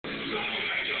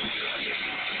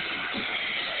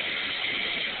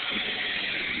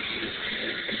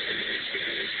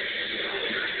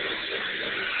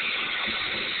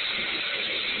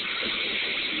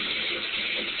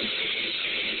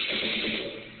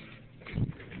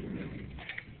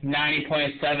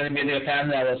90.7 Music FM.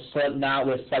 That was Slipknot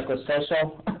with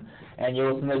Psychosocial. And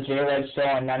you're listening to the J-Red Show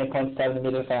on 90.7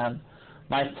 Music FM.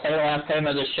 My last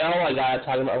segment of the show, I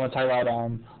want to talk about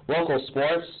local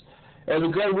sports. It was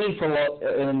a good week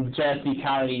in Genesee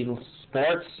County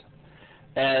sports,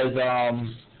 as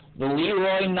the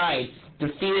Leroy Knights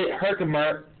defeated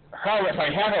Haviland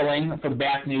from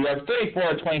back New York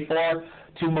 34-24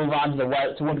 to move on to the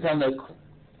West to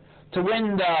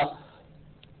win the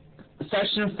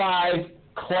Section 5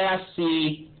 Class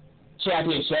C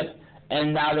championship,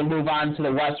 and now they move on to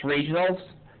the West Regionals.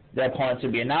 Their opponents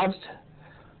will be announced.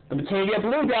 The Batavia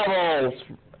Blue Devils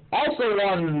also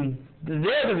won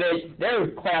their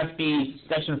Class B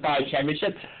Section 5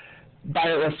 championship by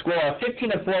a score of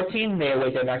 15-14. They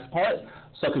await their next opponent.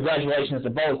 So congratulations to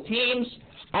both teams.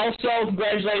 Also,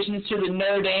 congratulations to the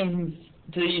Notre Dame,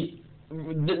 the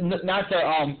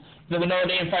Notre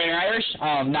Dame Fighting Irish,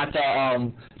 not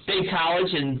the big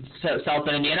college in South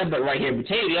Indiana, but right here in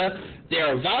Batavia.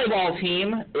 Their volleyball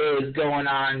team is going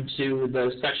on to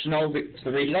the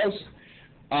regionals.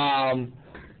 And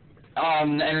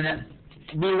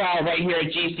meanwhile, right here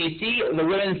at GCC, the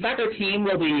women's soccer team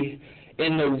will be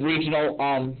in the regional.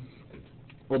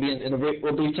 Will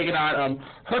be taking on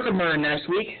Herkimer next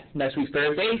week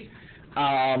Thursday.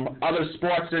 Other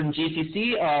sports in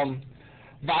GCC,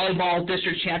 volleyball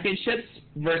district championships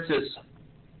versus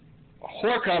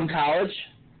Horcombe College,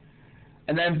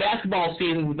 and then basketball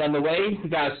season is underway. We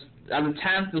got on the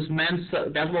 10th, this men's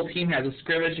basketball team has a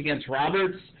scrimmage against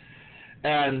Roberts,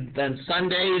 and then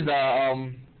Sunday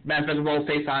the men's basketball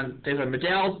face on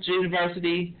Medill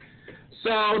University.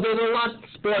 So there's a lot of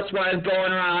sports-wise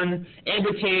going on in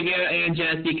Batavia and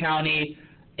Genesee County,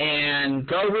 and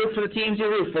go root for the teams you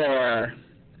root for.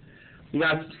 We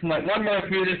got one more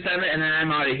music segment, and then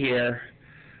I'm out of here.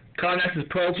 Coming next is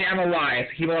Pearl Jam Alive.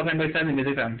 Keep it up, 9.7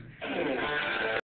 Music FM.